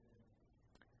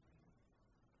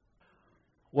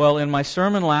Well, in my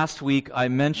sermon last week, I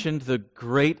mentioned the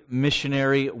great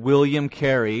missionary William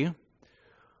Carey,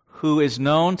 who is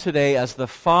known today as the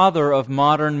father of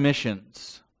modern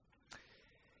missions.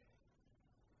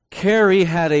 Carey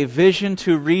had a vision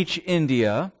to reach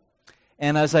India,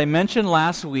 and as I mentioned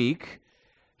last week,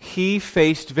 he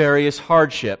faced various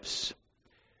hardships.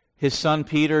 His son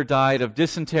Peter died of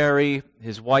dysentery,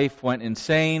 his wife went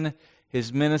insane,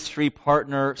 his ministry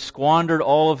partner squandered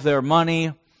all of their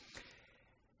money,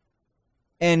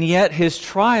 and yet his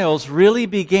trials really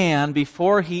began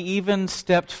before he even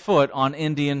stepped foot on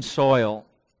Indian soil.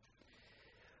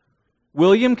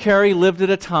 William Carey lived at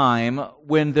a time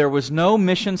when there was no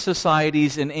mission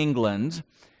societies in England,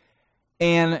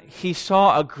 and he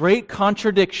saw a great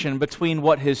contradiction between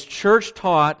what his church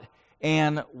taught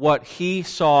and what he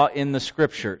saw in the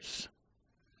Scriptures.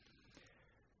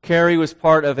 Carey was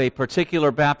part of a particular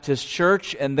Baptist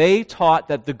church, and they taught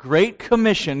that the Great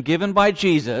Commission given by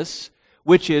Jesus,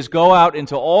 which is go out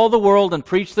into all the world and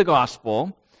preach the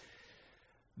gospel,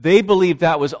 they believed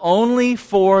that was only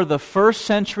for the first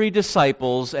century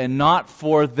disciples and not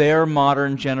for their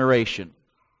modern generation.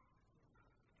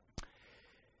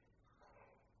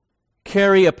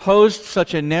 Carey opposed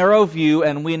such a narrow view,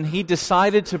 and when he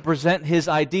decided to present his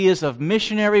ideas of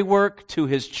missionary work to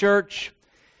his church,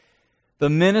 the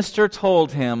minister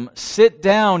told him, "Sit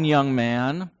down, young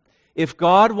man. If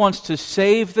God wants to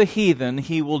save the heathen,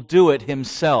 He will do it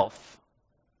Himself."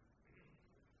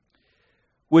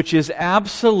 Which is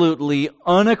absolutely,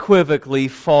 unequivocally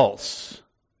false.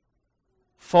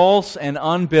 False and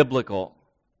unbiblical.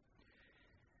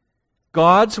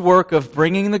 God's work of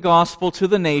bringing the gospel to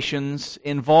the nations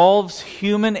involves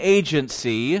human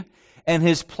agency, and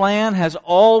His plan has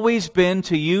always been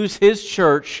to use His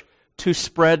church to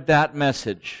spread that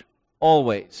message.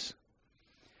 Always.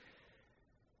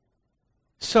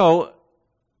 So,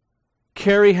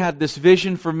 Carey had this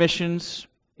vision for missions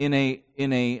in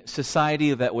a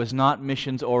society that was not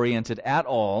missions-oriented at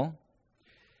all.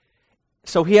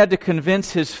 So he had to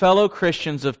convince his fellow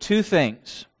Christians of two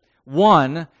things.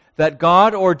 One, that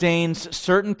God ordains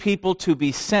certain people to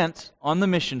be sent on the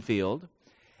mission field.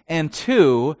 And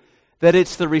two, that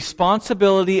it's the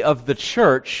responsibility of the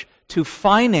church to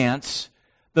finance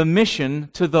the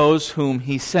mission to those whom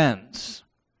He sends.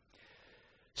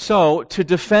 So, to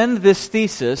defend this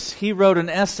thesis, he wrote an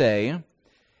essay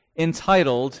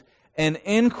entitled, "An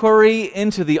Inquiry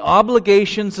into the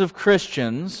Obligations of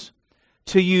Christians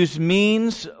to Use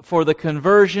Means for the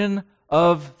Conversion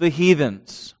of the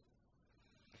Heathens."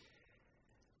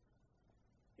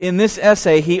 In this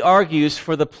essay, he argues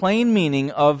for the plain meaning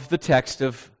of the text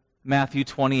of Matthew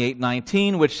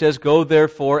 28:19, which says, "Go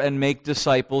therefore and make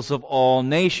disciples of all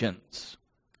nations."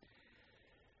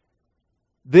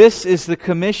 This is the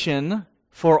commission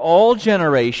for all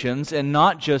generations and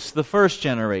not just the first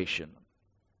generation.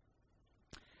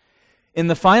 In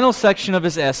the final section of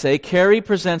his essay, Carey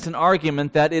presents an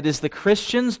argument that it is the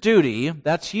Christian's duty,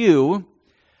 that's you,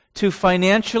 to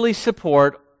financially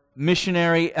support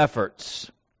missionary efforts.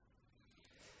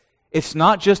 It's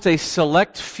not just a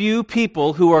select few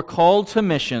people who are called to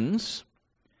missions.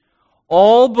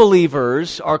 All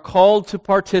believers are called to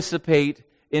participate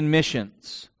in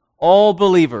missions. All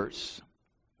believers.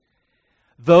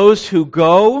 Those who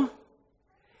go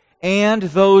and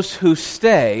those who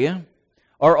stay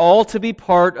are all to be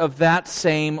part of that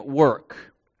same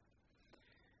work.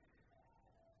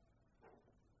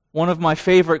 One of my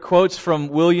favorite quotes from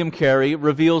William Carey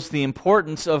reveals the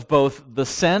importance of both the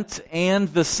sent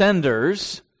and the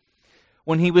senders.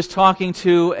 When he was talking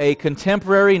to a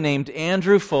contemporary named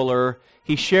Andrew Fuller,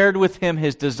 he shared with him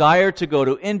his desire to go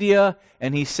to India,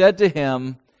 and he said to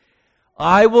him,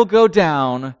 "I will go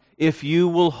down if you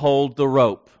will hold the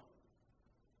rope."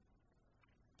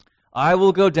 I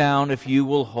will go down if you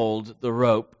will hold the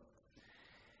rope.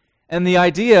 And the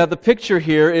idea, the picture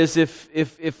here is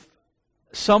if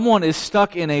someone is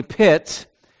stuck in a pit,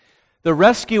 the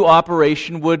rescue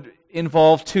operation would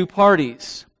involve two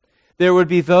parties. There would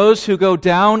be those who go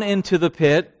down into the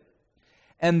pit,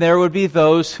 and there would be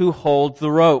those who hold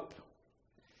the rope.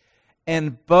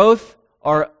 And both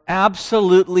are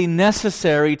absolutely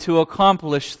necessary to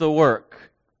accomplish the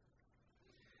work.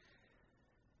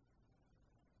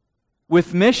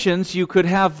 With missions, you could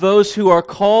have those who are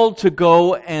called to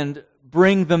go and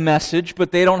bring the message,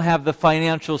 but they don't have the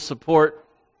financial support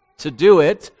to do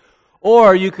it.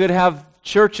 Or you could have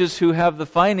churches who have the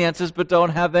finances but don't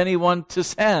have anyone to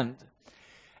send.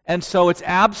 And so it's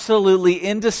absolutely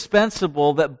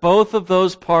indispensable that both of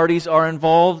those parties are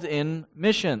involved in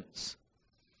missions.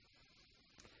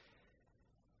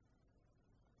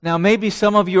 Now, maybe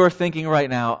some of you are thinking right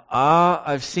now,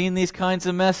 I've seen these kinds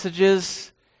of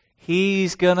messages.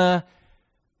 He's going to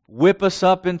whip us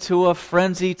up into a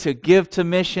frenzy to give to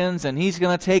missions, and he's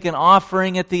going to take an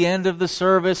offering at the end of the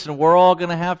service, and we're all going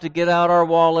to have to get out our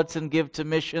wallets and give to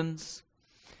missions.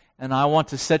 And I want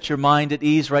to set your mind at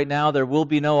ease right now. There will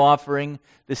be no offering.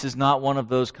 This is not one of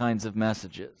those kinds of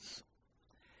messages.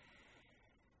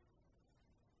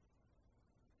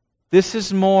 This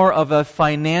is more of a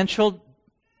financial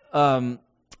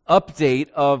update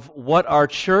of what our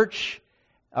church,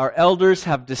 our elders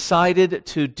have decided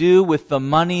to do with the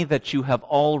money that you have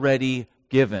already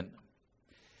given.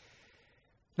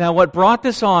 Now, what brought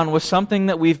this on was something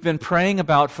that we've been praying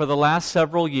about for the last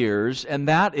several years, and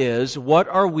that is, what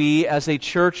are we as a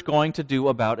church going to do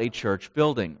about a church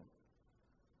building?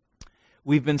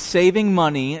 We've been saving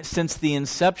money since the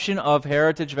inception of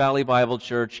Heritage Valley Bible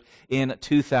Church in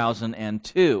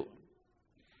 2002.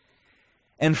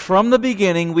 And from the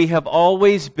beginning, we have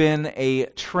always been a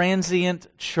transient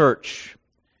church.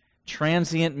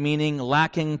 Transient meaning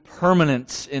lacking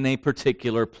permanence in a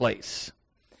particular place.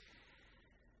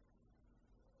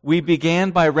 We began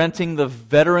by renting the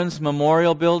Veterans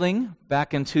Memorial Building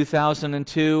back in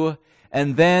 2002,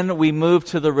 and then we moved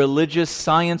to the Religious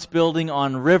Science Building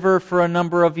on River for a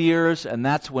number of years, and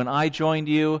that's when I joined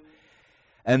you.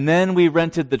 And then we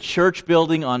rented the church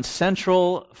building on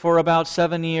Central for about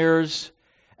 7 years,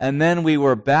 and then we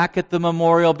were back at the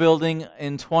Memorial Building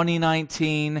in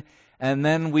 2019, and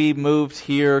then we moved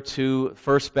here to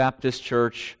First Baptist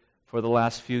Church for the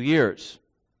last few years.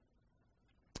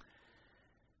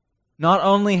 Not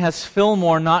only has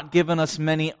Fillmore not given us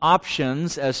many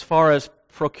options as far as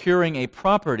procuring a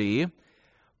property,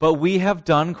 but we have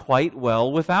done quite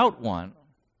well without one.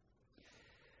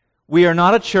 We are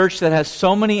not a church that has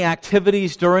so many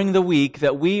activities during the week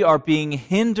that we are being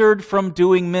hindered from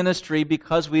doing ministry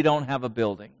because we don't have a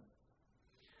building.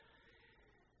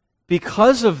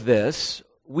 Because of this,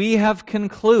 we have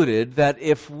concluded that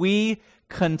if we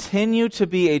continue to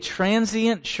be a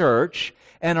transient church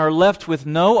and are left with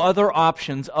no other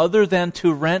options other than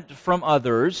to rent from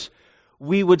others,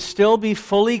 we would still be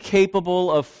fully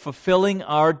capable of fulfilling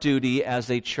our duty as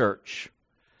a church.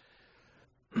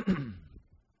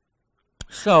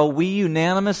 So we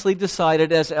unanimously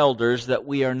decided as elders that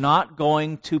we are not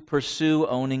going to pursue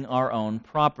owning our own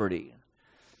property.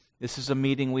 This is a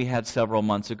meeting we had several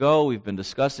months ago. We've been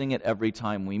discussing it every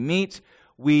time we meet.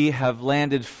 We have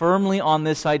landed firmly on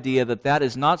this idea that that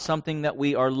is not something that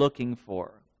we are looking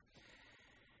for.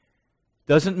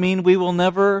 Doesn't mean we will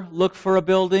never look for a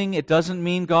building. It doesn't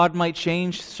mean God might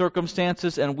change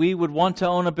circumstances and we would want to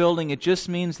own a building. It just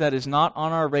means that is not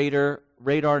on our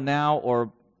radar now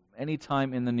or any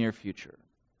time in the near future.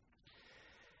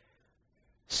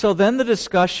 So then the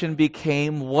discussion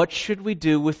became, what should we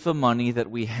do with the money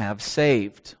that we have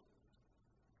saved?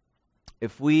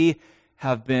 If we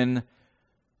have been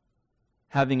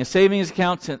having a savings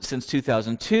account since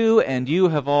 2002, and you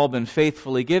have all been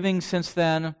faithfully giving since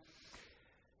then,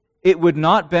 it would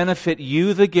not benefit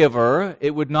you, the giver.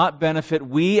 It would not benefit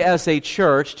we as a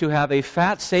church to have a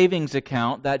fat savings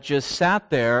account that just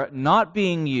sat there, not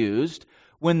being used,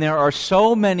 when there are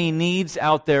so many needs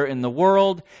out there in the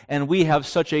world, and we have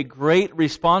such a great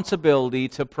responsibility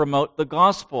to promote the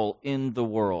gospel in the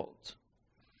world.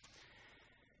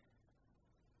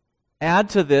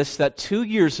 Add to this that 2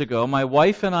 years ago, my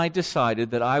wife and I decided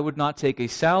that I would not take a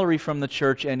salary from the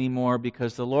church anymore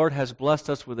because the Lord has blessed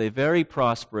us with a very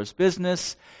prosperous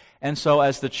business. And so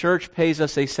as the church pays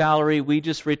us a salary, we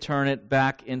just return it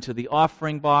back into the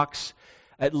offering box.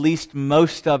 At least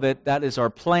most of it, that is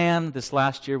our plan. This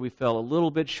last year we fell a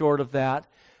little bit short of that.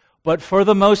 But for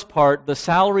the most part, the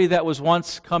salary that was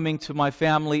once coming to my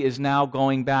family is now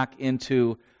going back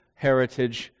into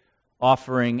Heritage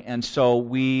offering. And so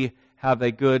we have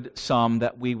a good sum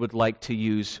that we would like to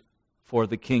use for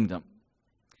the kingdom.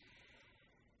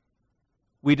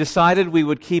 We decided we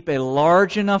would keep a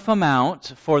large enough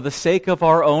amount for the sake of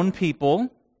our own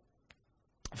people,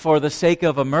 for the sake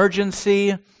of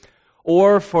emergency,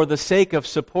 or for the sake of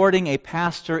supporting a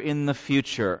pastor in the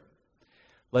future.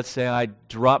 Let's say I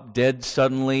drop dead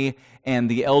suddenly and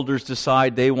the elders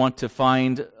decide they want to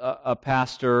find a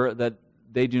pastor that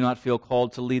they do not feel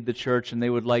called to lead the church and they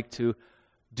would like to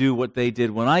do what they did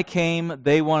when I came.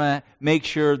 They want to make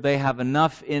sure they have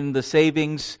enough in the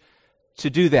savings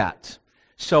to do that.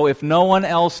 So if no one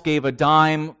else gave a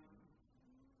dime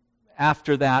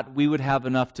after that, we would have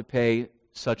enough to pay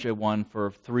such a one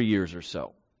for 3 years or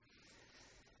so.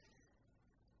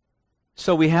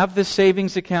 So we have this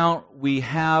savings account. We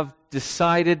have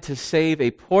decided to save a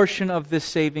portion of this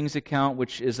savings account,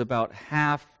 which is about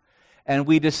half, and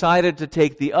we decided to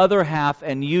take the other half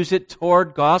and use it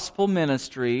toward gospel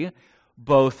ministry,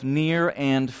 both near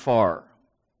and far.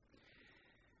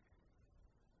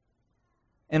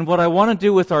 And what I want to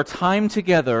do with our time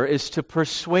together is to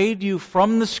persuade you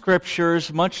from the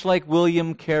Scriptures, much like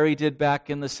William Carey did back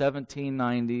in the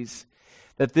 1790s,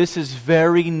 that this is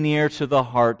very near to the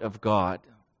heart of God.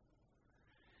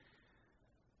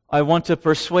 I want to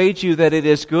persuade you that it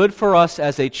is good for us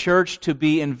as a church to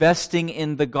be investing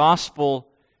in the gospel,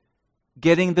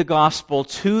 getting the gospel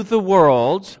to the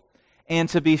world, and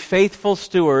to be faithful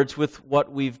stewards with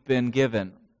what we've been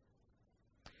given.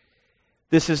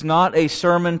 This is not a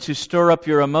sermon to stir up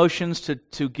your emotions,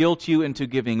 to guilt you into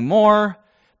giving more.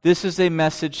 This is a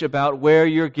message about where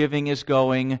your giving is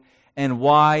going and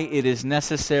why it is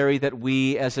necessary that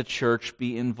we as a church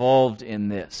be involved in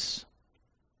this.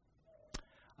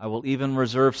 I will even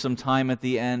reserve some time at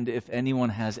the end if anyone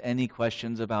has any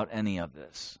questions about any of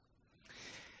this.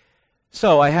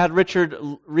 So I had Richard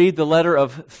read the letter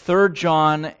of 3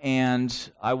 John,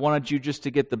 and I wanted you just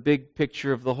to get the big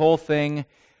picture of the whole thing,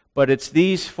 but it's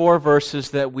these 4 verses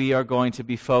that we are going to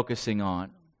be focusing on.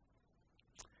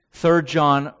 3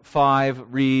 John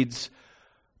 5 reads,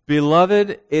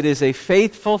 "Beloved, it is a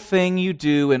faithful thing you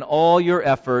do in all your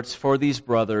efforts for these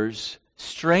brothers,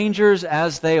 strangers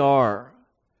as they are,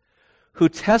 who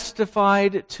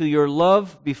testified to your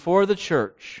love before the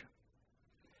church.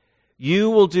 You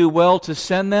will do well to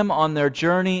send them on their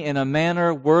journey in a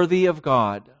manner worthy of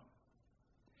God.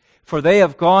 For they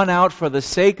have gone out for the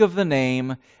sake of the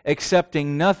name,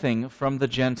 accepting nothing from the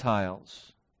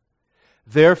Gentiles.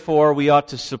 Therefore, we ought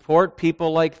to support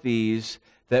people like these,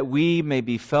 that we may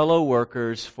be fellow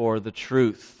workers for the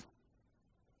truth."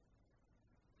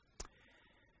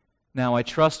 Now, I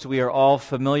trust we are all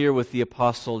familiar with the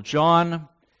Apostle John.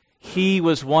 He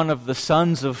was one of the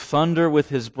sons of thunder with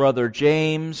his brother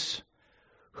James,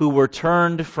 who were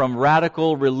turned from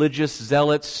radical religious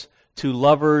zealots to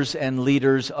lovers and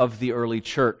leaders of the early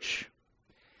church.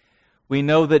 We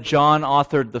know that John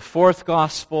authored the 4th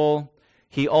gospel.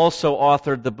 He also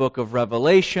authored the book of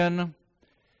Revelation.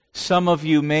 Some of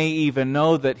you may even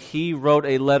know that he wrote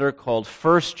a letter called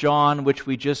 1 John, which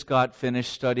we just got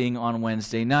finished studying on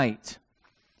Wednesday night.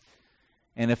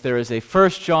 And if there is a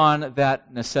 1 John,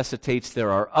 that necessitates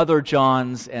there are other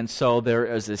Johns, and so there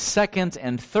is a 2nd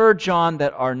and 3rd John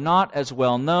that are not as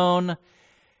well known,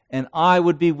 and I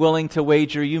would be willing to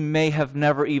wager you may have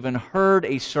never even heard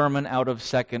a sermon out of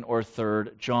 2nd or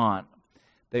 3rd John.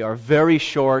 They are very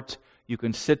short. You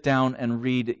can sit down and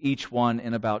read each one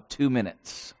in about 2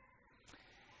 minutes.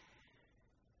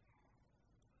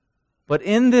 But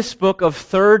in this book of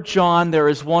 3 John, there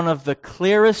is one of the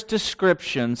clearest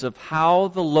descriptions of how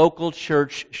the local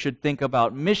church should think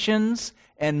about missions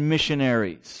and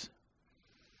missionaries.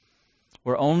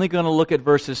 We're only going to look at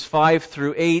verses 5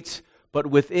 through 8, but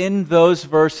within those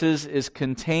verses is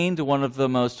contained one of the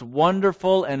most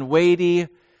wonderful and weighty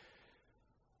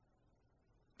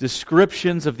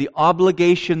descriptions of the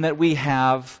obligation that we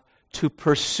have to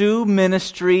pursue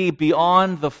ministry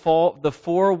beyond the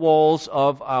 4 walls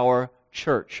of our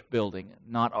church building,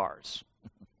 not ours.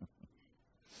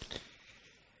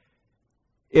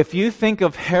 If you think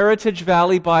of Heritage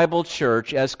Valley Bible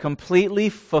Church as completely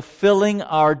fulfilling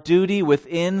our duty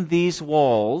within these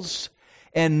walls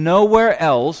and nowhere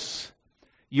else,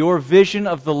 your vision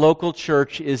of the local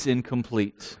church is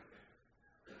incomplete.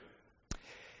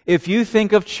 If you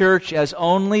think of church as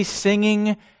only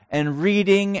singing and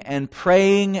reading and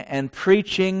praying and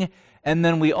preaching, and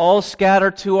then we all scatter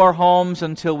to our homes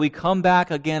until we come back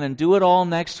again and do it all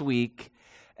next week,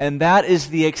 and that is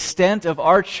the extent of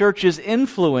our church's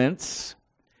influence,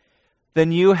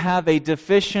 then you have a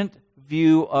deficient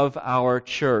view of our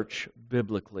church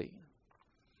biblically.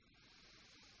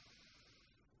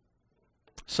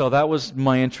 So that was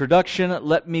my introduction.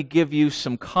 Let me give you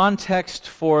some context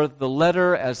for the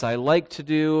letter, as I like to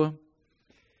do.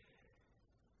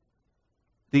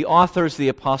 The author is the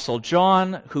Apostle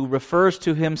John, who refers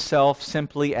to himself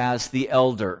simply as the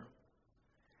elder.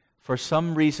 For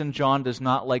some reason, John does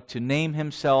not like to name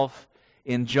himself.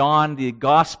 In John, the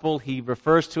Gospel, he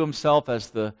refers to himself as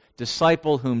the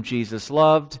disciple whom Jesus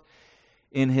loved.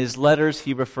 In his letters,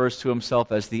 he refers to himself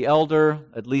as the elder,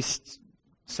 at least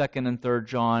 2nd and 3rd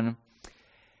John.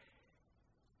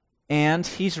 And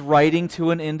he's writing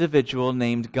to an individual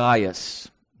named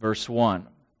Gaius, verse 1.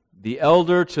 "The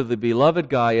elder to the beloved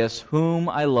Gaius, whom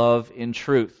I love in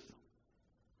truth."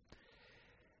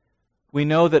 We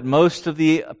know that most of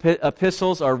the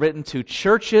epistles are written to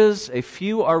churches. A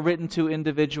few are written to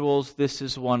individuals. This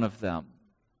is one of them.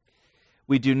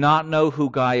 We do not know who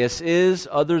Gaius is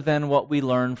other than what we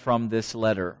learn from this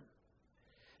letter.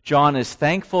 John is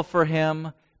thankful for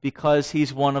him because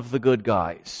he's one of the good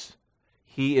guys.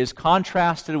 He is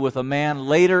contrasted with a man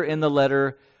later in the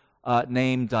letter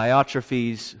named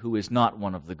Diotrephes, who is not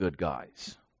one of the good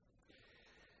guys.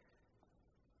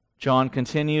 John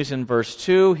continues in verse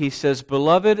 2. He says,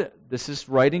 "Beloved," this is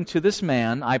writing to this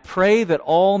man, "I pray that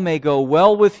all may go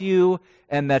well with you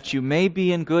and that you may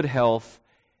be in good health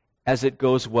as it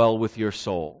goes well with your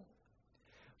soul.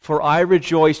 For I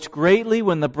rejoiced greatly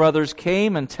when the brothers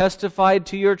came and testified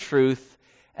to your truth,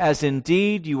 as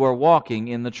indeed you are walking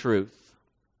in the truth.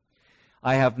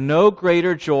 I have no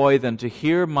greater joy than to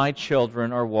hear my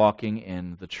children are walking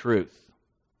in the truth."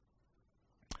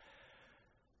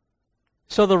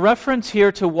 So the reference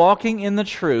here to walking in the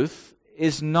truth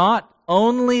is not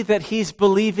only that he's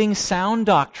believing sound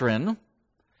doctrine,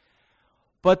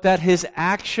 but that his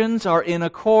actions are in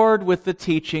accord with the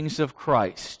teachings of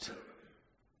Christ.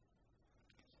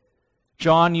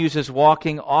 John uses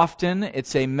walking often.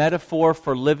 It's a metaphor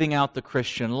for living out the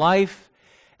Christian life.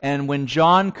 And when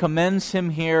John commends him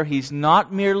here, he's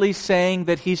not merely saying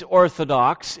that he's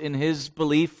orthodox in his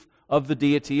belief of the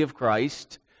deity of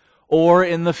Christ, or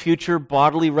in the future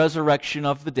bodily resurrection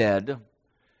of the dead.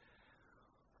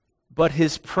 But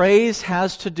his praise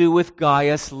has to do with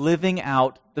Gaius living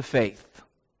out the faith.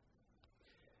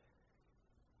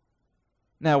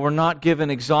 Now, we're not given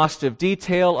exhaustive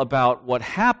detail about what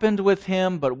happened with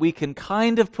him, but we can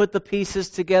kind of put the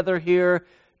pieces together here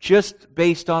just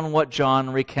based on what John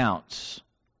recounts.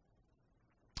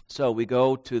 So we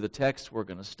go to the text we're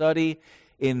going to study.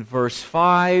 In verse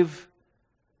 5,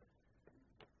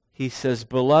 he says,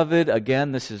 "Beloved,"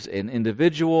 again, this is an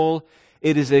individual,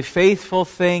 "it is a faithful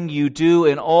thing you do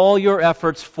in all your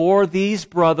efforts for these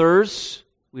brothers,"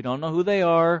 we don't know who they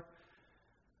are,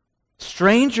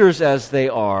 "strangers as they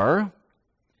are,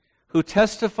 who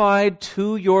testified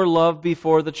to your love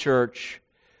before the church.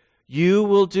 You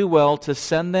will do well to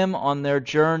send them on their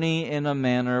journey in a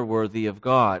manner worthy of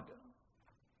God."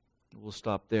 We'll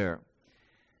stop there.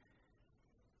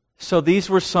 So these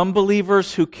were some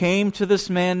believers who came to this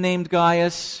man named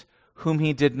Gaius, whom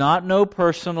he did not know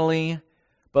personally,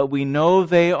 but we know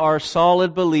they are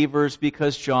solid believers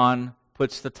because John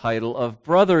puts the title of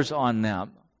brothers on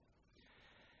them.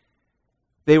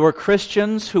 They were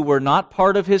Christians who were not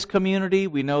part of his community.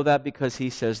 We know that because he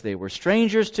says they were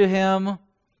strangers to him.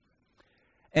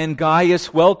 And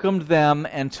Gaius welcomed them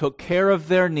and took care of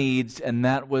their needs, and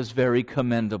that was very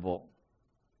commendable.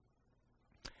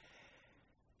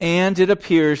 And it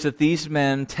appears that these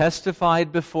men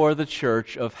testified before the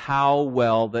church of how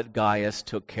well that Gaius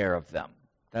took care of them.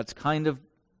 That's kind of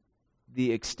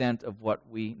the extent of what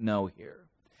we know here.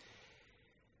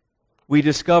 We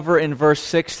discover in verse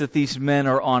 6 that these men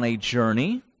are on a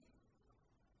journey.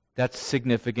 That's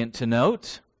significant to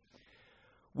note.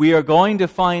 We are going to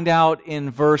find out in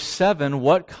verse 7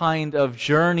 what kind of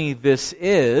journey this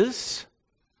is,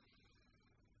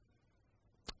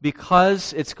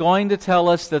 because it's going to tell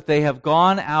us that they have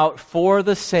gone out for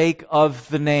the sake of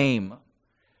the name.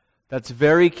 That's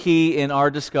very key in our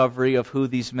discovery of who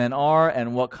these men are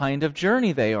and what kind of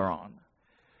journey they are on.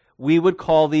 We would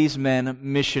call these men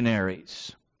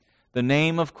missionaries. The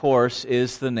name, of course,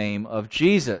 is the name of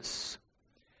Jesus.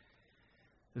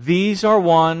 These are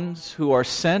ones who are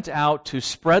sent out to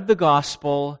spread the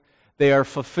gospel. They are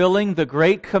fulfilling the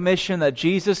great commission that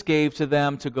Jesus gave to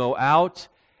them to go out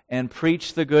and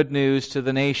preach the good news to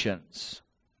the nations.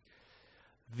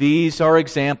 These are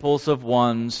examples of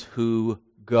ones who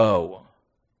go.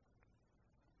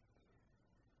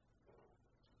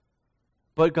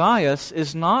 But Gaius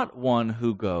is not one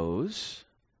who goes.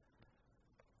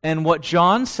 And what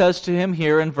John says to him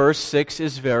here in verse 6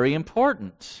 is very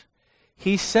important.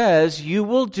 He says, "You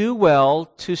will do well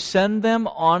to send them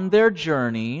on their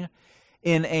journey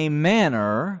in a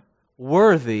manner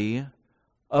worthy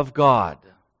of God."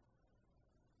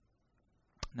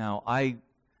 Now, I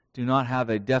do not have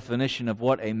a definition of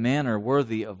what a manner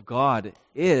worthy of God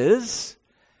is,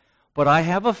 but I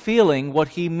have a feeling what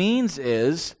he means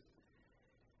is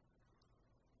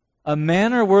a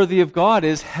manner worthy of God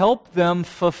is help them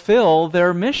fulfill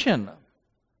their mission.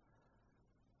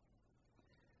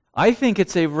 I think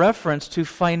it's a reference to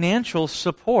financial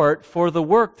support for the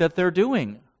work that they're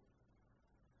doing.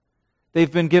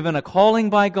 They've been given a calling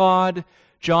by God.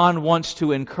 John wants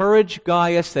to encourage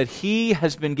Gaius that he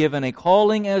has been given a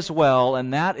calling as well,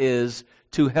 and that is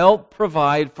to help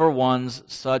provide for ones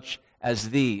such as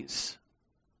these.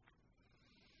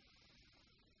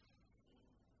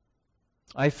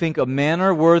 I think a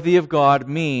manner worthy of God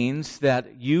means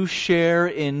that you share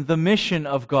in the mission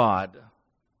of God.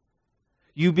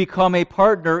 You become a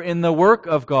partner in the work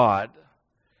of God.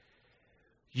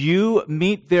 You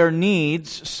meet their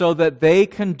needs so that they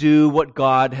can do what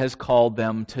God has called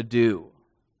them to do.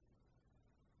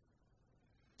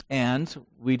 And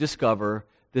we discover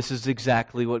this is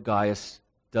exactly what Gaius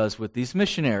does with these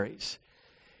missionaries.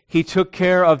 He took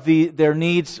care of their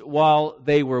needs while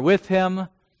they were with him,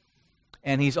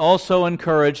 and he's also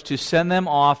encouraged to send them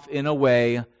off in a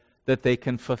way that they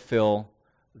can fulfill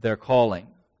their calling.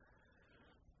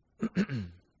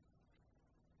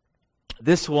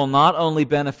 This will not only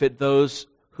benefit those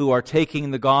who are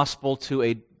taking the gospel to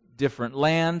a different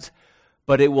land,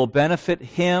 but it will benefit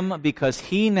him because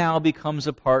he now becomes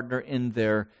a partner in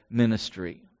their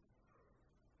ministry.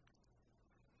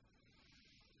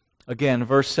 Again,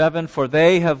 verse 7, "For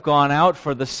they have gone out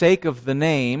for the sake of the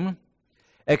name,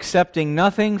 accepting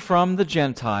nothing from the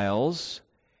Gentiles.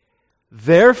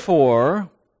 Therefore,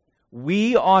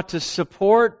 we ought to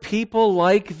support people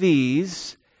like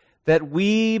these, that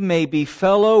we may be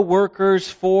fellow workers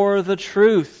for the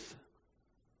truth."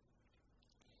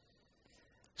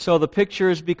 So the picture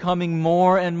is becoming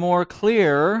more and more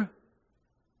clear.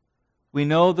 We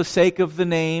know the sake of the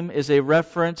name is a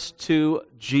reference to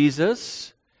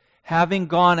Jesus. Having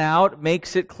gone out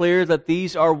makes it clear that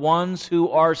these are ones who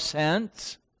are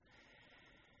sent.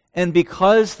 And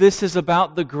because this is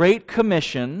about the Great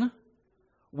Commission,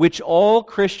 which all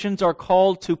Christians are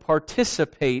called to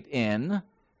participate in,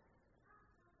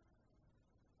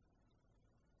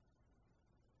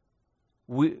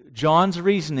 John's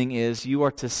reasoning is you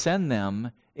are to send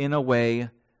them in a way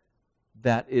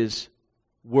that is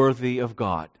worthy of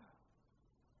God.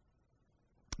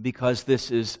 Because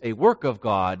this is a work of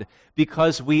God,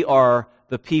 because we are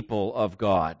the people of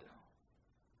God.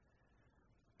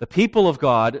 The people of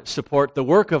God support the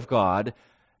work of God,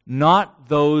 not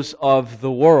those of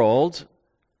the world,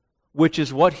 which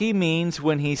is what he means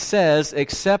when he says,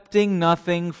 accepting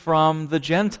nothing from the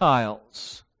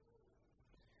Gentiles.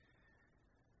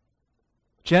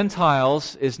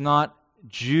 Gentiles is not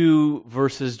Jew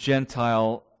versus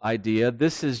Gentile idea.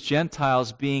 This is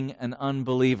Gentiles being an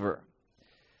unbeliever.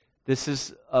 This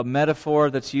is a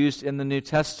metaphor that's used in the New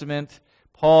Testament.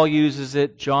 Paul uses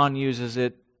it, John uses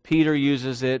it, Peter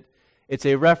uses it. It's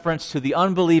a reference to the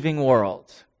unbelieving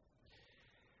world.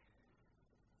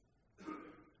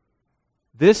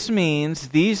 This means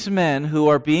these men who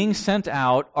are being sent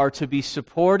out are to be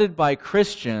supported by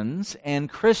Christians and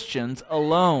Christians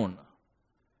alone.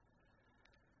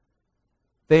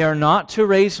 They are not to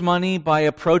raise money by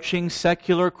approaching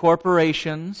secular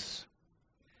corporations.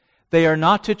 They are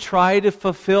not to try to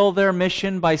fulfill their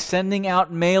mission by sending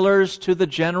out mailers to the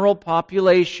general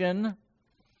population.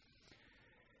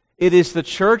 It is the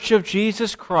Church of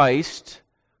Jesus Christ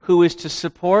who is to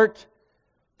support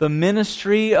the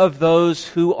ministry of those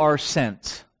who are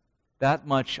sent. That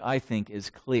much, I think, is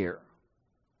clear.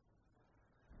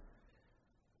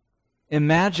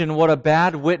 Imagine what a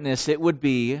bad witness it would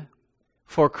be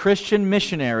for Christian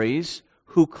missionaries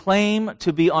who claim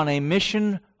to be on a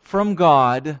mission from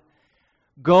God,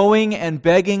 going and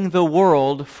begging the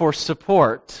world for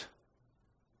support.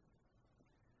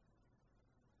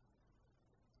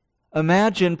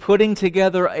 Imagine putting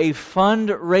together a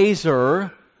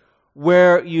fundraiser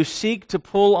where you seek to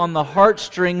pull on the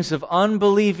heartstrings of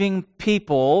unbelieving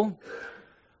people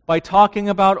by talking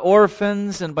about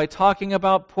orphans and by talking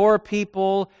about poor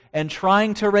people and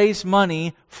trying to raise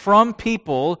money from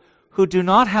people who do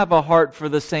not have a heart for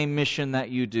the same mission that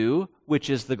you do, which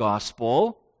is the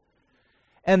gospel.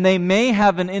 And they may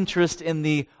have an interest in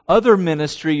the other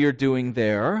ministry you're doing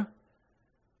there,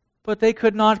 but they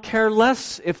could not care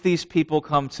less if these people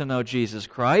come to know Jesus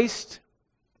Christ.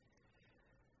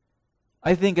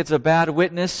 I think it's a bad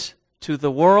witness to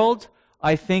the world.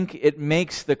 I think it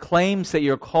makes the claims that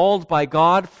you're called by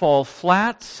God fall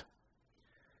flat,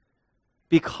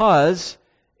 because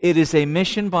it is a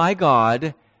mission by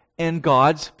God, and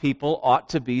God's people ought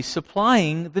to be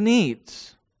supplying the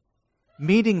needs,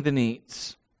 meeting the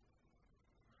needs.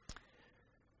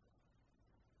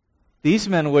 These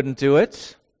men wouldn't do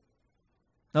it.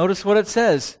 Notice what it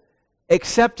says,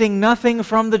 accepting nothing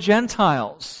from the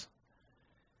Gentiles.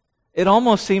 It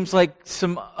almost seems like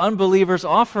some unbelievers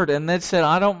offered and they said,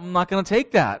 I'm not going to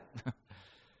take that.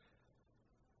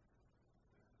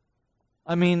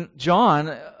 I mean,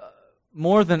 John,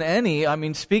 more than any,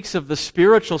 speaks of the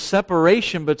spiritual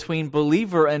separation between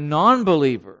believer and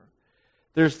non-believer.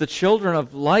 There's the children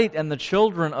of light and the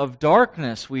children of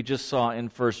darkness we just saw in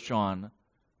 1 John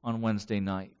on Wednesday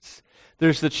nights.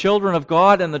 There's the children of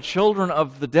God and the children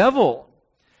of the devil.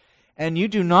 And you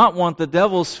do not want the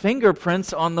devil's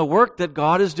fingerprints on the work that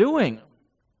God is doing.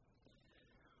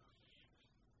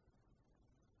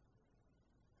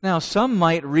 Now, some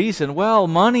might reason, well,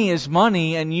 money is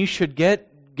money and you should get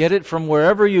it from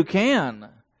wherever you can.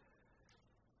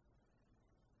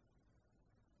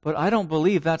 But I don't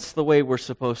believe that's the way we're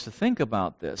supposed to think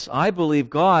about this. I believe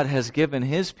God has given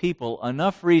His people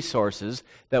enough resources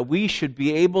that we should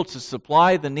be able to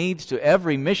supply the needs to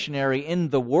every missionary in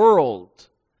the world.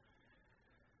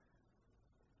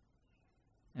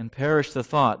 And perish the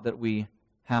thought that we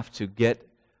have to get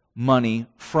money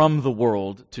from the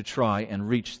world to try and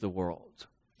reach the world.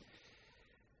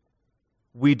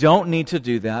 We don't need to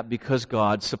do that because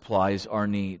God supplies our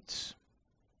needs.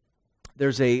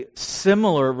 There's a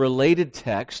similar related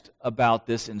text about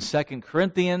this in 2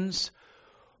 Corinthians.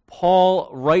 Paul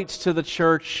writes to the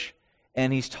church,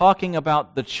 and he's talking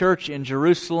about the church in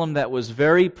Jerusalem that was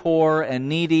very poor and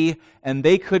needy, and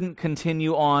they couldn't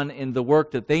continue on in the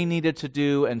work that they needed to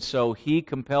do, and so he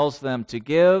compels them to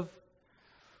give.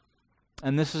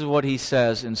 And this is what he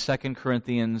says in 2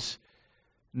 Corinthians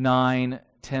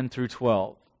 9:10 through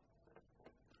 12.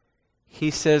 He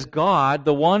says, God,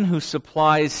 the one who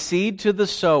supplies seed to the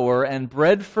sower and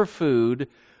bread for food,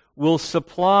 will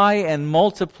supply and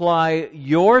multiply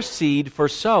your seed for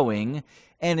sowing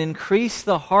and increase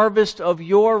the harvest of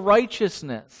your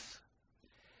righteousness.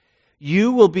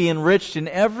 You will be enriched in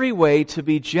every way to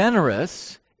be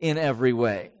generous in every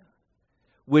way,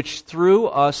 which through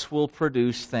us will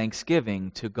produce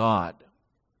thanksgiving to God.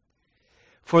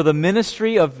 For the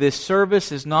ministry of this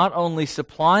service is not only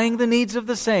supplying the needs of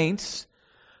the saints,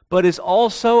 but is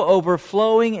also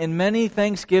overflowing in many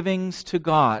thanksgivings to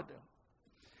God.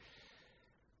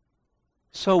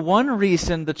 So one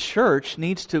reason the church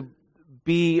needs to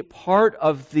be part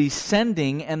of the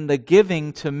sending and the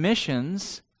giving to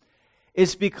missions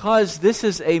is because this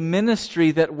is a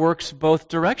ministry that works both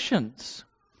directions.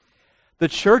 The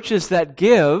churches that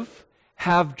give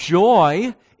have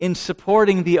joy in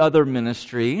supporting the other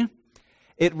ministry.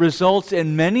 It results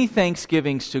in many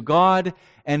thanksgivings to God,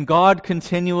 and God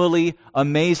continually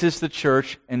amazes the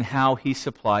church in how He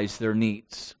supplies their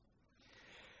needs.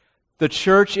 The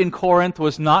church in Corinth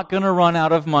was not going to run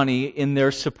out of money in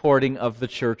their supporting of the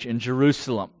church in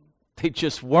Jerusalem. They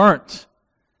just weren't.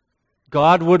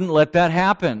 God wouldn't let that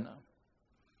happen.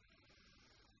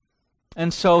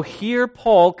 And so here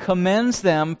Paul commends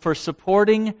them for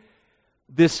supporting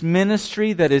this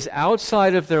ministry that is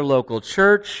outside of their local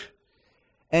church.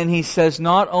 And he says,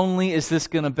 not only is this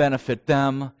going to benefit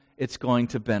them, it's going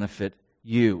to benefit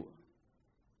you.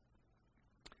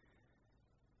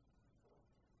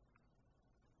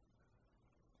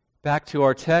 Back to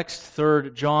our text,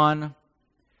 3 John,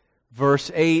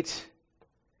 verse 8.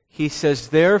 He says,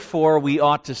 therefore we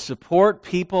ought to support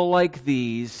people like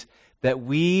these, that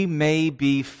we may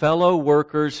be fellow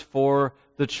workers for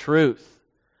the truth.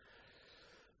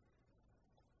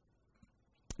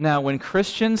 Now, when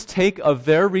Christians take of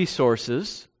their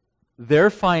resources, their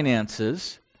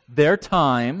finances, their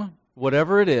time,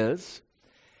 whatever it is,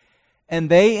 and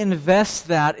they invest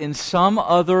that in some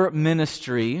other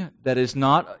ministry that is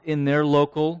not in their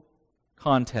local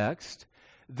context,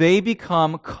 they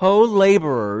become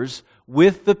co-laborers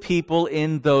with the people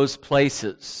in those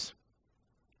places.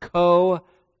 Co-laborers.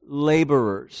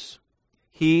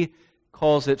 He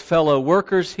calls it fellow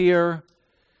workers here.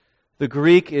 The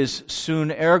Greek is sun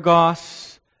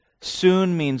ergos.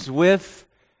 Sun means with.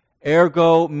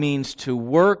 Ergo means to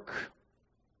work.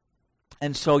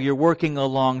 And so you're working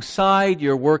alongside,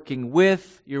 you're working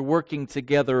with, you're working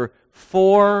together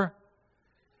for.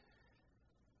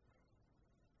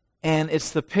 And it's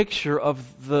the picture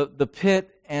of the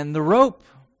pit and the rope.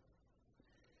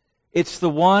 It's the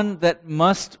one that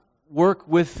must work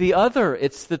with the other.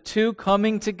 It's the two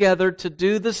coming together to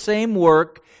do the same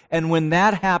work. And when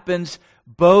that happens,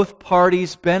 both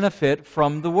parties benefit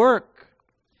from the work.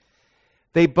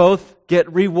 They both get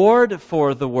reward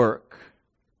for the work.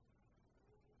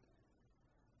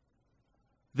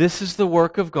 This is the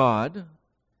work of God.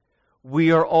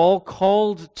 We are all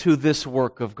called to this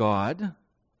work of God.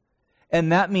 And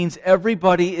that means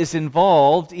everybody is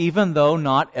involved, even though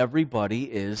not everybody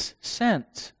is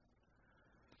sent.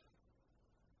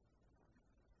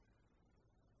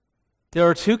 There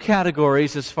are two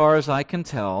categories as far as I can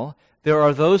tell. There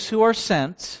are those who are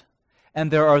sent,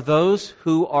 and there are those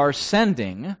who are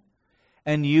sending,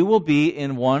 and you will be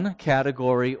in one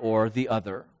category or the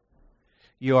other.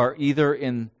 You are either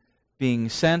in being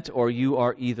sent, or you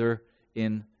are either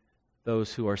in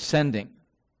those who are sending.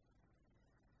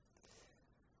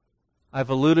 I've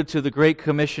alluded to the Great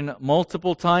Commission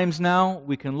multiple times now.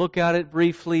 We can look at it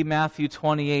briefly. Matthew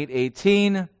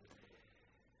 28:18.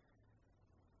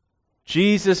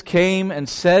 Jesus came and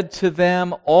said to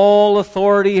them, all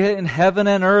authority in heaven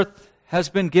and earth has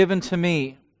been given to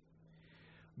me.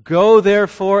 Go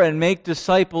therefore and make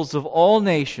disciples of all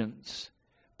nations,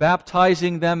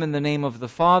 baptizing them in the name of the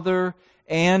Father,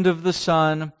 and of the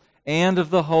Son, and of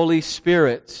the Holy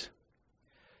Spirit,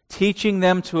 teaching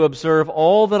them to observe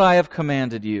all that I have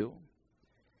commanded you.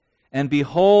 And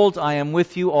behold, I am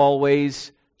with you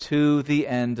always to the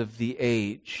end of the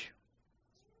age.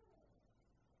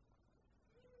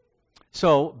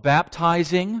 So,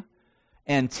 baptizing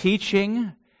and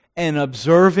teaching and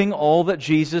observing all that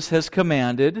Jesus has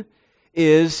commanded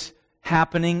is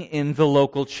happening in the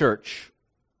local church,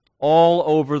 all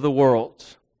over the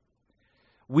world.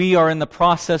 We are in the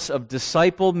process of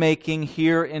disciple making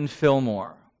here in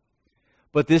Fillmore.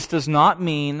 But this does not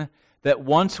mean that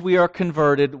once we are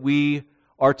converted, we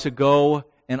are to go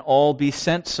and all be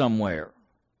sent somewhere.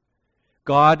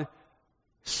 God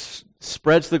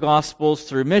spreads the Gospels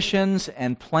through missions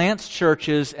and plants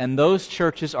churches, and those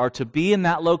churches are to be in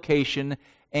that location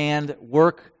and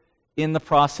work in the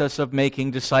process of making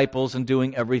disciples and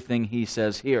doing everything He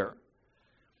says here.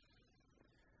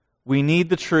 We need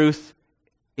the truth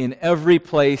in every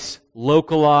place,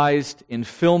 localized in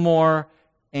Fillmore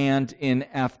and in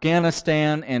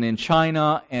Afghanistan and in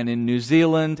China and in New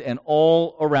Zealand and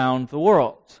all around the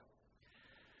world.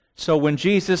 So when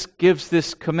Jesus gives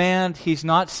this command, He's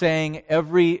not saying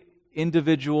every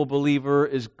individual believer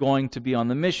is going to be on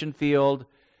the mission field,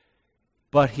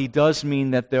 but He does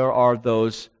mean that there are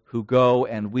those who go,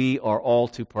 and we are all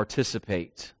to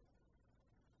participate.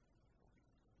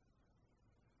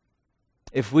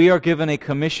 If we are given a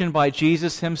commission by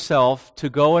Jesus Himself to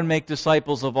go and make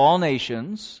disciples of all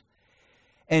nations,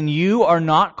 and you are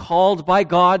not called by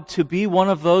God to be one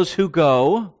of those who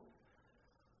go,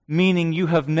 meaning you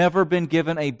have never been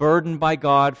given a burden by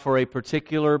God for a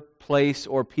particular place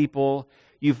or people,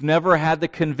 you've never had the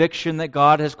conviction that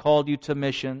God has called you to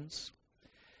missions,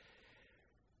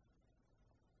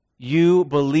 you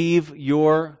believe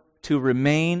you're to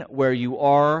remain where you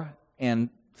are and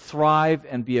thrive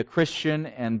and be a Christian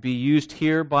and be used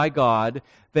here by God,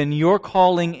 then your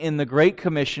calling in the Great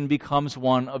Commission becomes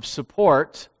one of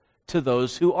support to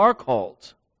those who are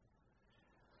called.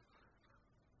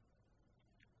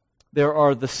 There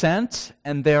are the sent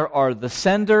and there are the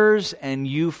senders, and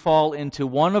you fall into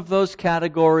one of those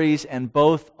categories, and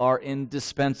both are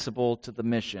indispensable to the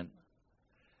mission.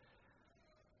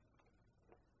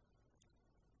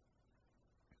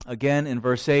 Again, in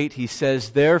verse 8, he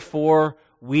says, therefore,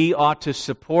 we ought to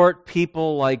support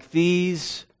people like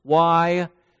these. Why?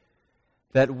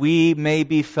 That we may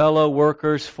be fellow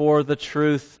workers for the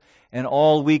truth. And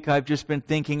all week I've just been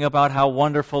thinking about how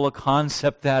wonderful a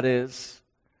concept that is.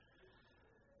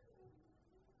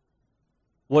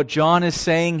 What John is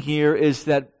saying here is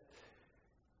that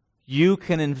you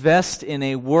can invest in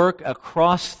a work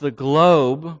across the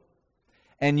globe,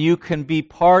 and you can be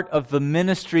part of the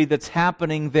ministry that's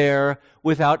happening there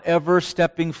without ever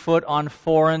stepping foot on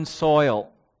foreign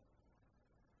soil.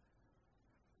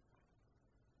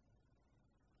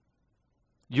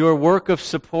 Your work of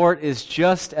support is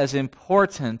just as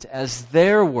important as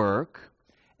their work,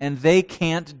 and they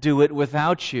can't do it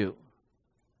without you.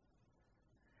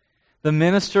 The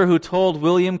minister who told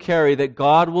William Carey that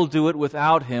God will do it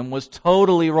without him was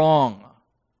totally wrong.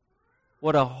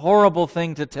 What a horrible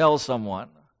thing to tell someone.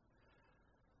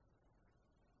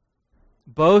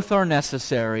 Both are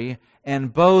necessary,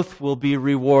 and both will be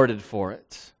rewarded for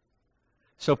it.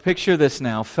 So picture this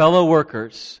now, fellow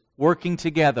workers working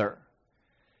together.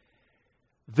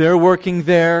 They're working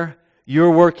there,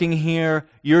 you're working here,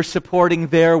 you're supporting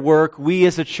their work, we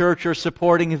as a church are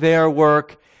supporting their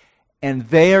work, and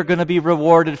they are going to be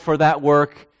rewarded for that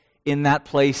work in that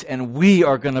place, and we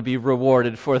are going to be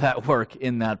rewarded for that work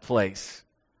in that place.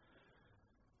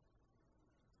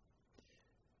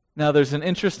 Now, there's an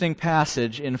interesting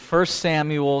passage in 1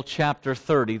 Samuel chapter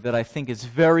 30 that I think is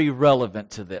very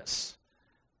relevant to this.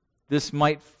 This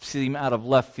might seem out of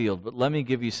left field, but let me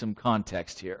give you some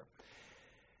context here.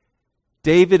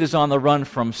 David is on the run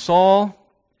from Saul.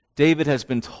 David has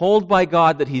been told by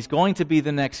God that he's going to be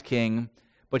the next king,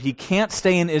 but he can't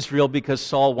stay in Israel because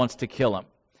Saul wants to kill him.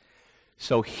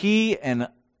 So he and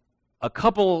a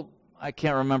couple, I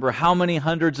can't remember how many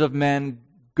hundreds of men,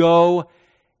 go,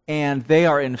 and they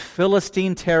are in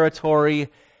Philistine territory,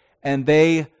 and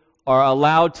they are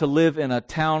allowed to live in a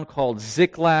town called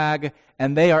Ziklag,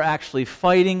 and they are actually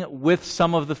fighting with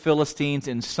some of the Philistines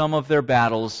in some of their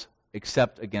battles,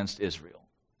 except against Israel.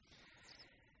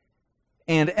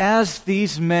 And as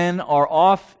these men are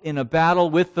off in a battle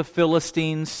with the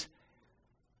Philistines,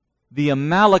 the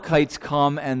Amalekites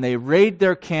come and they raid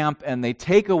their camp and they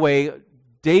take away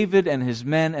David and his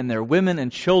men and their women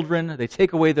and children. They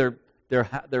take away their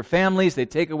their families, they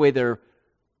take away their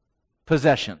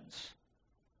possessions.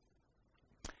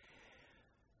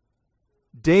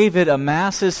 David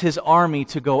amasses his army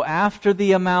to go after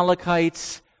the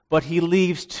Amalekites, but he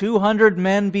leaves 200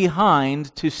 men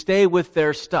behind to stay with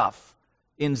their stuff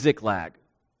in Ziklag.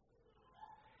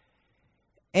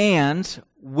 And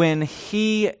when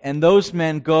he and those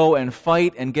men go and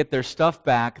fight and get their stuff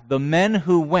back, the men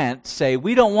who went say,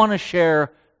 we don't want to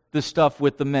share the stuff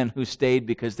with the men who stayed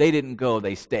because they didn't go,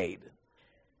 they stayed.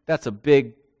 That's a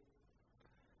big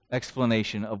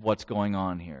explanation of what's going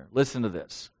on here. Listen to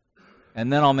this,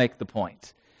 and then I'll make the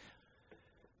point.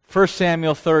 1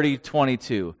 Samuel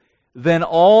 30:22. Then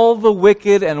all the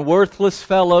wicked and worthless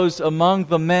fellows among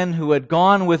the men who had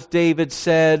gone with David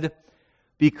said,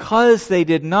 because they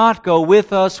did not go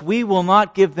with us, we will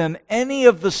not give them any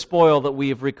of the spoil that we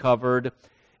have recovered,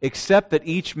 except that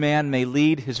each man may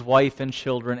lead his wife and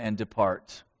children and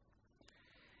depart.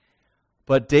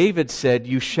 But David said,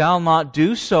 you shall not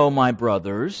do so, my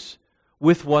brothers,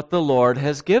 with what the Lord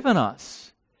has given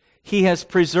us. He has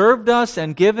preserved us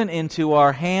and given into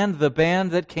our hand the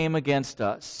band that came against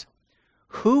us.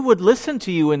 Who would listen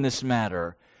to you in this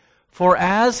matter? For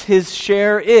as his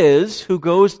share is who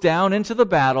goes down into the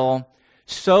battle,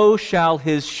 so shall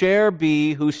his share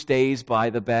be who stays by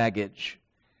the baggage.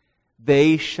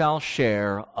 They shall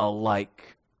share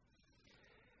alike.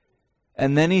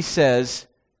 And then he says,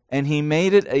 and he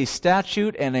made it a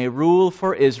statute and a rule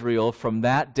for Israel from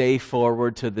that day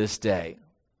forward to this day.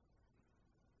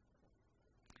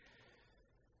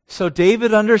 So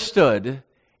David understood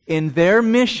in their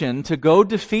mission to go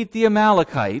defeat the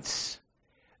Amalekites,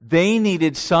 they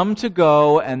needed some to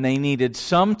go and they needed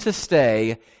some to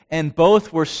stay, and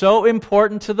both were so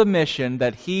important to the mission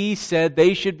that he said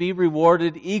they should be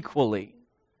rewarded equally.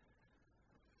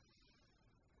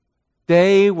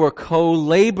 They were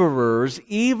co-laborers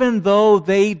even though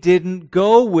they didn't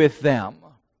go with them.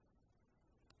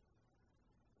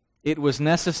 It was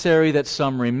necessary that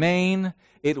some remain,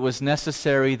 it was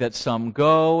necessary that some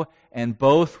go, and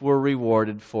both were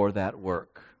rewarded for that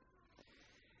work.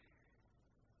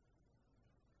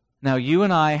 Now, you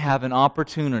and I have an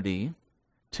opportunity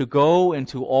to go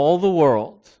into all the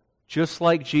world, just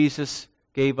like Jesus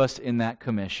gave us in that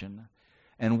commission.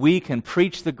 And we can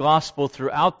preach the gospel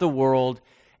throughout the world,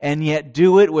 and yet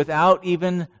do it without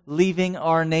even leaving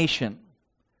our nation.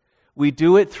 We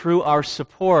do it through our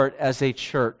support as a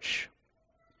church.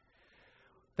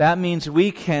 That means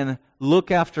we can look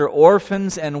after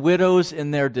orphans and widows in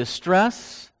their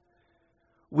distress.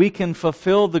 We can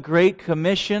fulfill the Great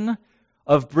Commission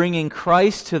of bringing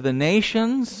Christ to the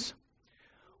nations.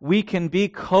 We can be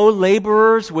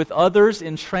co-laborers with others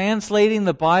in translating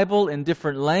the Bible in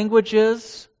different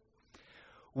languages.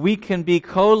 We can be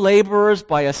co-laborers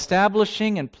by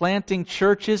establishing and planting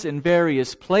churches in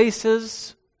various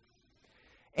places.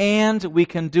 And we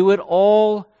can do it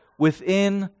all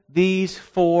within these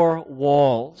four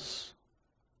walls.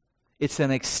 It's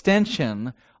an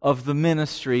extension of the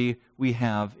ministry we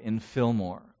have in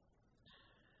Fillmore.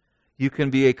 You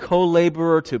can be a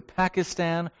co-laborer to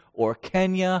Pakistan or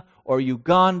Kenya or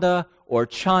Uganda or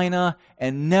China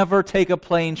and never take a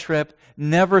plane trip,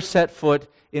 never set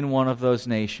foot in one of those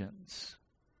nations.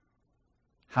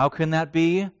 How can that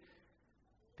be?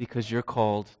 Because you're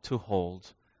called to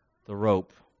hold the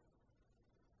rope.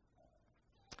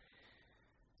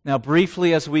 Now,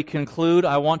 briefly as we conclude,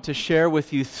 I want to share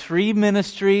with you 3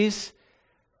 ministries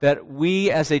that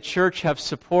we as a church have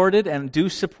supported and do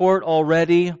support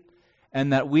already,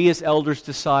 and that we as elders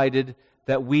decided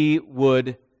that we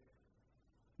would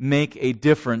make a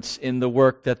difference in the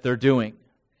work that they're doing.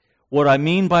 What I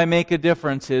mean by make a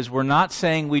difference is we're not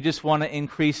saying we just want to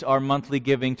increase our monthly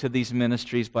giving to these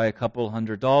ministries by a couple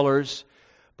 $100s,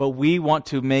 but we want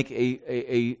to make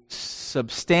a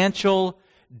substantial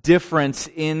difference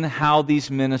in how these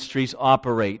ministries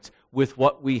operate with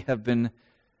what we have been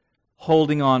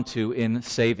holding on to in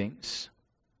savings.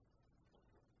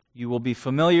 You will be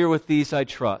familiar with these, I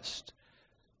trust.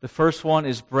 The first one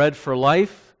is Bread for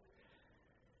Life.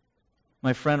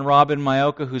 My friend Robin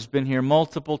Mayoka, who's been here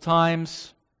multiple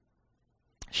times,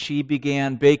 she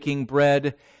began baking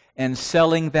bread and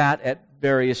selling that at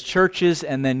various churches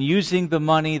and then using the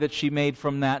money that she made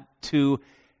from that to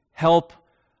help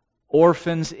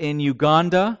orphans in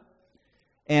Uganda.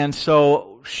 And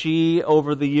so she,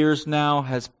 over the years now,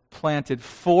 has planted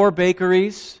 4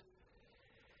 bakeries.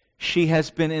 She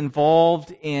has been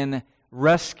involved in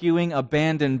rescuing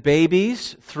abandoned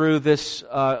babies through this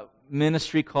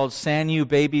ministry called Sanyu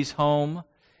Babies Home.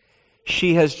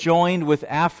 She has joined with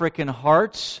African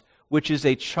Hearts, which is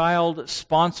a child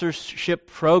sponsorship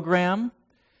program.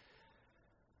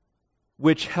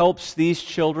 which helps these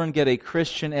children get a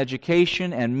Christian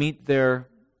education and meet their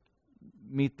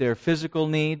physical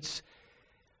needs.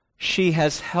 She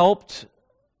has helped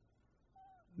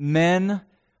men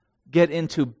get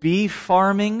into bee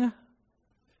farming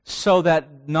so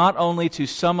that not only do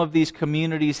some of these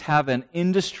communities have an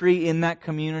industry in that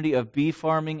community of bee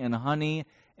farming and honey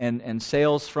and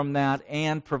sales from that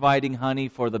and providing honey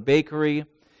for the bakery,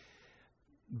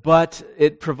 but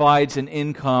it provides an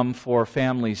income for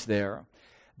families there.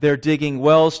 They're digging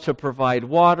wells to provide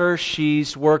water.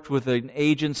 She's worked with an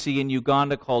agency in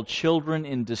Uganda called Children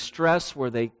in Distress,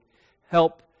 where they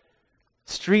help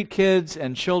street kids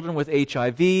and children with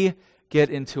HIV get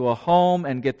into a home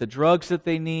and get the drugs that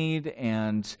they need.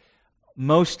 And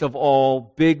most of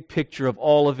all, big picture of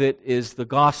all of it is the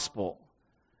gospel.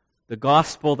 The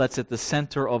gospel that's at the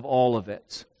center of all of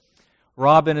it.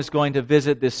 Robin is going to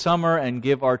visit this summer and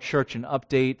give our church an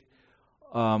update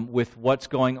with what's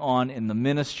going on in the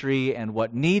ministry and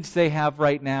what needs they have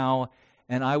right now.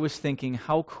 And I was thinking,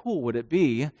 how cool would it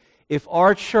be if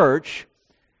our church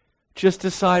just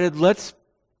decided, let's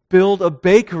build a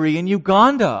bakery in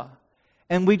Uganda,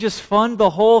 and we just fund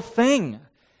the whole thing.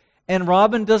 And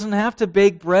Robin doesn't have to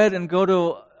bake bread and go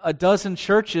to a dozen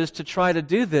churches to try to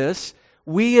do this.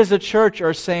 We as a church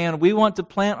are saying we want to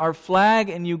plant our flag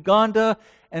in Uganda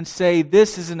and say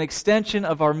this is an extension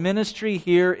of our ministry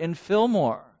here in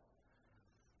Fillmore.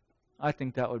 I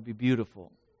think that would be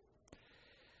beautiful.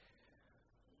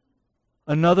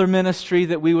 Another ministry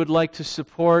that we would like to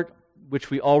support, which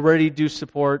we already do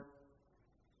support,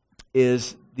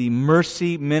 is the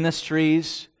Mercy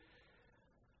Ministries.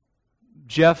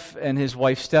 Jeff and his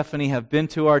wife Stephanie have been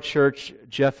to our church.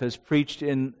 Jeff has preached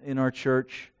in our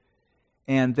church.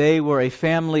 And they were a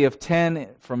family of 10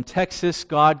 from Texas.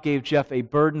 God gave Jeff a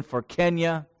burden for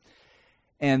Kenya.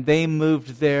 And they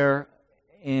moved there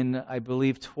in, I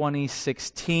believe,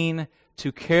 2016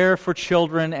 to care for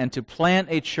children and to plant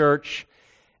a church.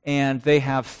 And they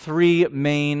have 3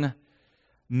 main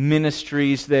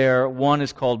ministries there. One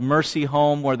is called Mercy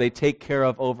Home, where they take care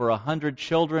of over 100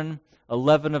 children.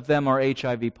 11 of them are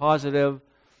HIV positive.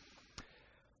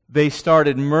 They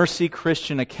started Mercy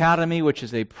Christian Academy, which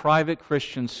is a private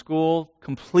Christian school,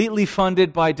 completely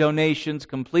funded by donations,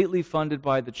 completely funded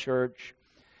by the church.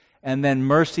 And then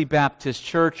Mercy Baptist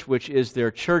Church, which is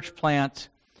their church plant.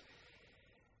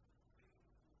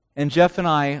 And Jeff and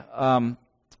I,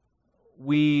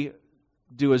 we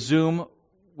do a Zoom.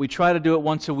 We try to do it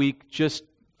once a week.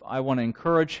 I want to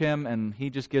encourage him, and he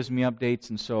just gives me updates.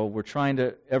 And so we're trying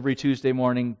to, every Tuesday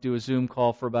morning, do a Zoom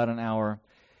call for about an hour.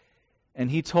 And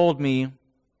he told me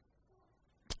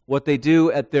what they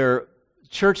do at their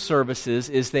church services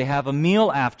is they have a meal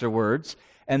afterwards,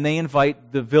 and they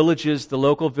invite the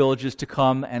local villages to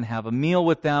come and have a meal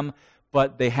with them,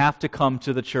 but they have to come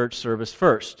to the church service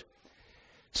first.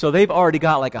 So they've already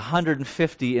got like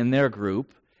 150 in their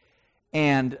group,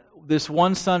 and this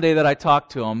one Sunday that I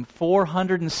talked to them,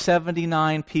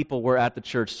 479 people were at the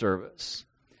church service.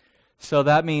 So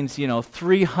that means,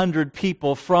 300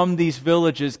 people from these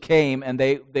villages came, and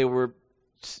they were,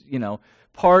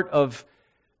 part of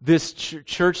this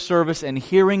church service and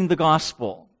hearing the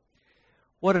gospel.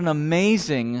 What an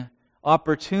amazing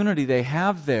opportunity they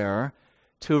have there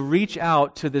to reach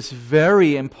out to this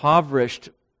very impoverished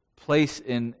place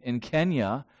in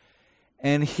Kenya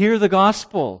and hear the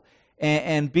gospel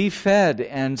and be fed.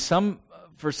 And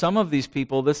for some of these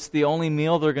people, this is the only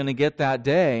meal they're going to get that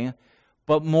day.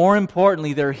 But more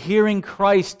importantly, they're hearing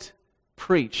Christ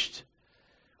preached.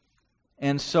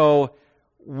 And so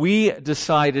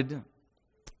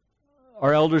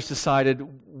our elders decided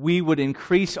we would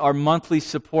increase our monthly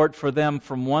support for them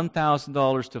from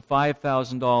 $1,000 to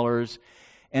 $5,000,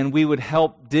 and we would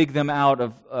help dig them out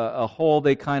of a hole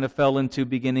they kind of fell into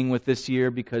beginning with this year,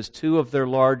 because 2 of their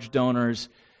large donors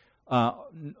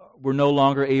were no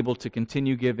longer able to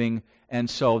continue giving. And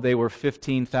so they were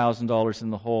 $15,000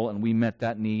 in the hole, and we met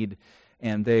that need.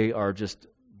 And they are just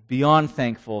beyond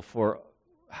thankful for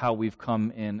how we've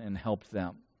come in and helped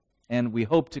them. And we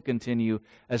hope to continue.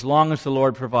 As long as the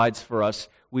Lord provides for us,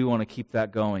 we want to keep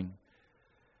that going.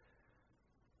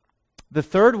 The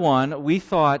third one, we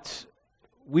thought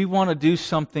we want to do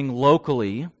something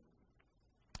locally.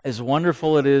 As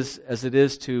wonderful as it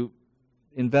is to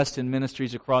invest in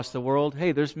ministries across the world.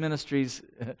 Hey, there's ministries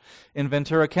in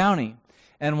Ventura County.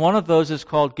 And one of those is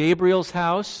called Gabriel's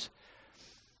House.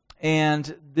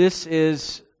 And this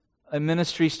is a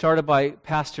ministry started by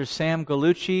Pastor Sam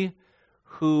Gallucci,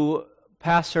 who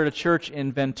pastored a church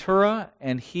in Ventura,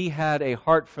 and he had a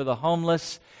heart for the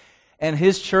homeless. And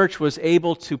his church was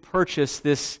able to purchase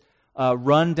this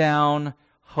rundown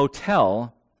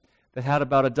hotel that had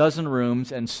about a dozen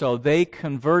rooms, and so they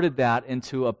converted that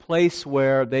into a place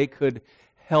where they could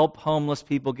help homeless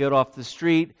people get off the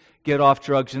street, get off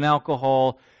drugs and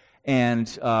alcohol,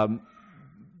 and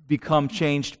become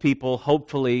changed people.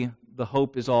 Hopefully, the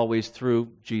hope is always through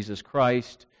Jesus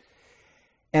Christ.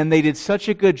 And they did such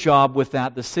a good job with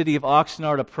that. The city of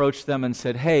Oxnard approached them and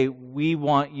said, hey, we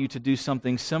want you to do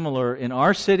something similar in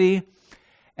our city.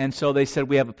 And so they said,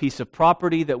 we have a piece of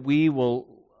property that we will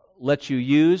let you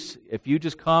use if you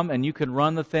just come and you can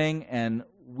run the thing, and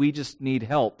we just need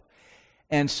help.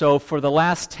 And so for the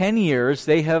last 10 years,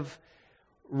 they have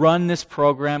run this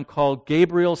program called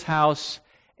Gabriel's House,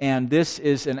 and this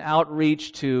is an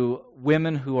outreach to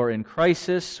women who are in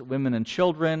crisis, women and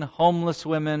children, homeless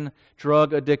women,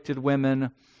 drug-addicted women.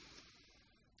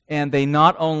 And they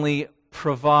not only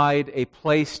provide a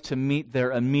place to meet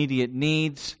their immediate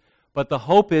needs, but the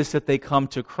hope is that they come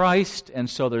to Christ, and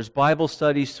so there's Bible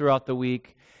studies throughout the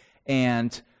week.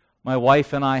 And my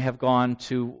wife and I have gone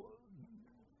to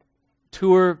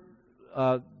tour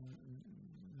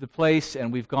the place,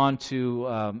 and we've gone to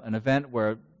an event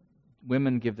where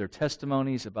women give their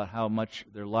testimonies about how much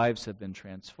their lives have been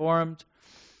transformed.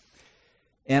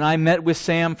 And I met with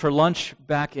Sam for lunch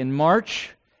back in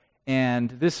March, and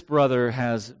this brother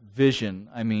has vision.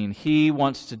 I mean, he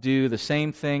wants to do the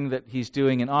same thing that he's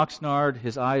doing in Oxnard.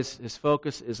 His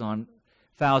focus is on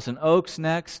Thousand Oaks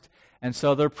next, and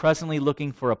so they're presently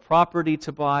looking for a property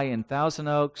to buy in Thousand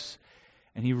Oaks,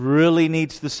 and he really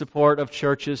needs the support of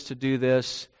churches to do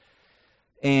this.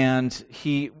 And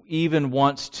he even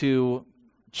wants to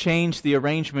change the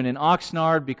arrangement in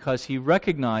Oxnard because he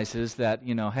recognizes that,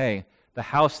 hey, the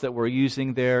house that we're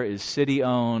using there is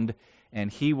city-owned,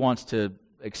 and he wants to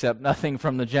accept nothing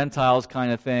from the Gentiles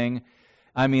kind of thing.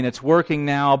 I mean, it's working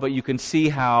now, but you can see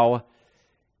how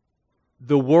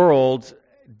the world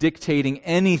dictating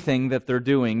anything that they're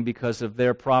doing because of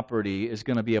their property is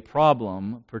going to be a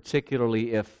problem,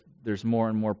 particularly if there's more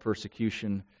and more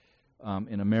persecution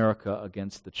in America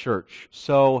against the church.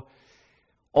 So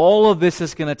all of this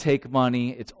is going to take money.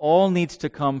 It all needs to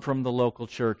come from the local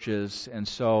churches, and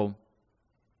so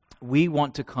we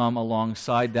want to come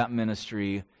alongside that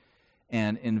ministry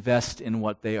and invest in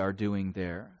what they are doing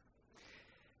there.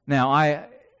 Now, I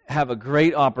have a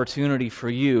great opportunity for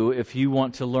you if you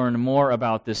want to learn more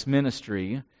about this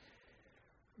ministry.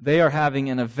 They are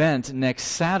having an event next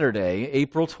Saturday,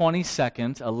 April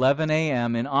 22nd, 11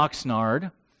 a.m. in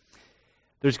Oxnard.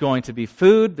 There's going to be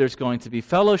food, there's going to be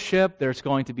fellowship, there's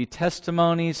going to be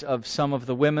testimonies of some of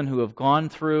the women who have gone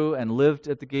through and lived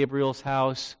at the Gabriel's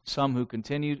house, some who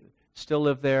still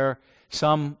live there,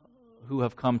 some who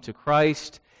have come to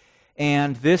Christ.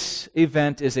 And this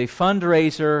event is a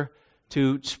fundraiser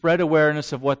to spread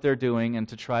awareness of what they're doing and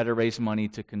to try to raise money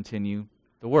to continue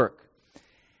the work.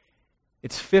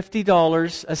 It's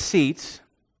 $50 a seat,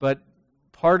 but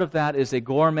part of that is a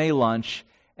gourmet lunch.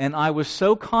 And I was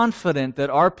so confident that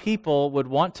our people would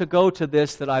want to go to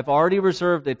this that I've already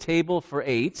reserved a table for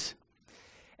 8.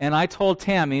 And I told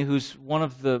Tammy, who's one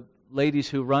of the ladies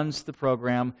who runs the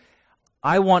program,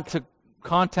 I want to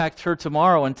contact her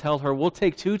tomorrow and tell her we'll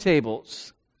take 2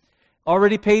 tables.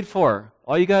 Already paid for.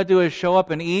 All you got to do is show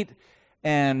up and eat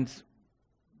and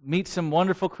meet some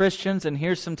wonderful Christians and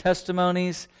hear some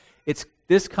testimonies. It's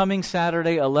this coming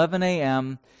Saturday, 11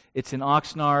 a.m., It's in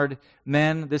Oxnard.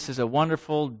 Men, this is a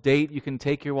wonderful date you can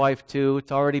take your wife to.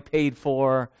 It's already paid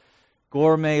for.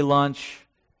 Gourmet lunch.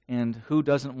 And who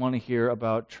doesn't want to hear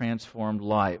about transformed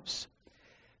lives?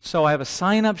 So I have a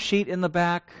sign-up sheet in the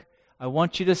back. I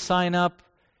want you to sign up.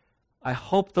 I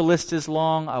hope the list is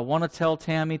long. I want to tell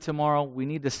Tammy tomorrow we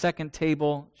need the second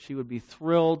table. She would be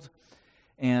thrilled.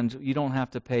 And you don't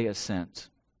have to pay a cent.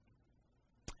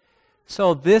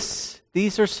 So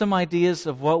these are some ideas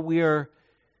of what we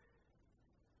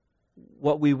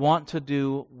want to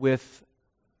do with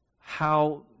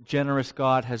how generous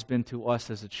God has been to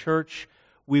us as a church.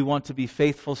 We want to be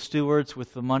faithful stewards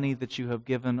with the money that you have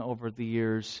given over the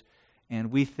years,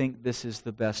 and we think this is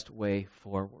the best way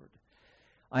forward.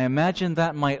 I imagine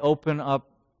that might open up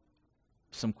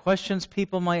some questions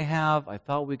people might have. I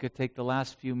thought we could take the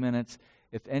last few minutes.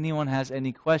 If anyone has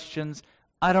any questions,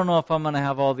 I don't know if I'm going to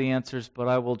have all the answers, but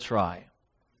I will try.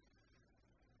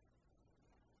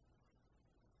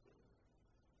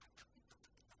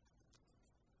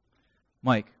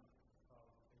 Mike,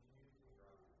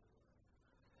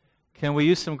 can we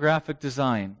use some graphic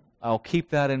design? I'll keep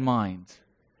that in mind.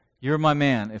 You're my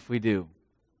man if we do.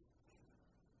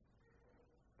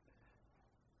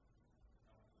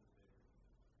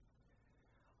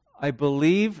 I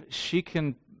believe she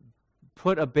can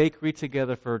put a bakery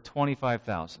together for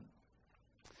 $25,000.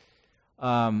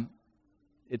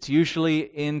 It's usually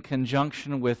in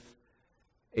conjunction with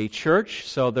a church,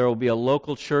 so there will be a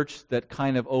local church that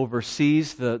kind of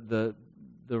oversees the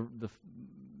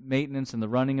maintenance and the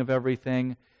running of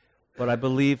everything. But I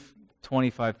believe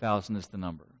 25,000 is the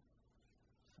number.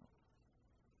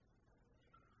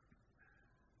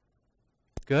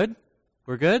 Good?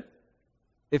 We're good?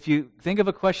 If you think of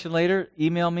a question later,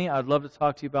 email me. I'd love to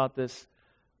talk to you about this.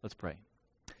 Let's pray.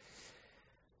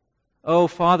 Oh,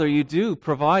 Father, you do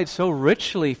provide so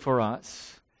richly for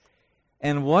us.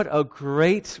 And what a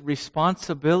great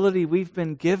responsibility we've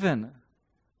been given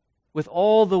with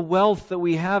all the wealth that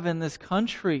we have in this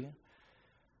country,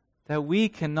 that we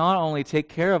can not only take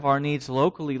care of our needs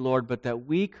locally, Lord, but that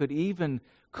we could even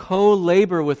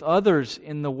co-labor with others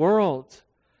in the world.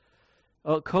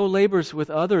 Co-labors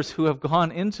with others who have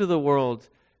gone into the world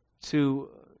to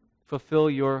fulfill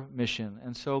your mission.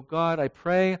 And so, God, I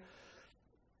pray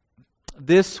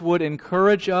this would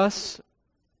encourage us,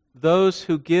 those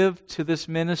who give to this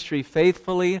ministry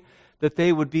faithfully, that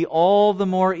they would be all the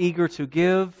more eager to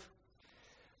give,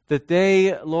 that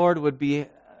they, Lord, would be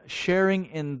sharing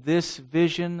in this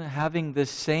vision, having this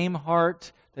same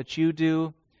heart that you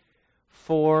do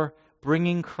for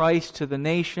bringing Christ to the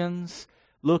nations,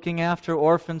 looking after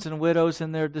orphans and widows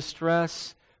in their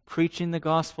distress, preaching the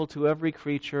gospel to every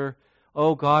creature.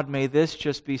 Oh God, may this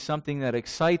just be something that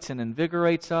excites and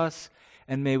invigorates us,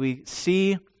 and may we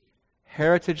see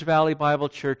Heritage Valley Bible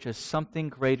Church as something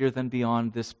greater than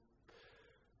beyond this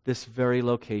very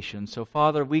location. So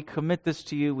Father, we commit this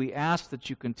to you. We ask that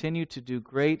you continue to do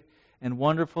great and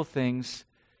wonderful things.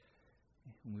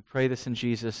 We pray this in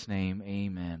Jesus' name.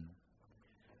 Amen.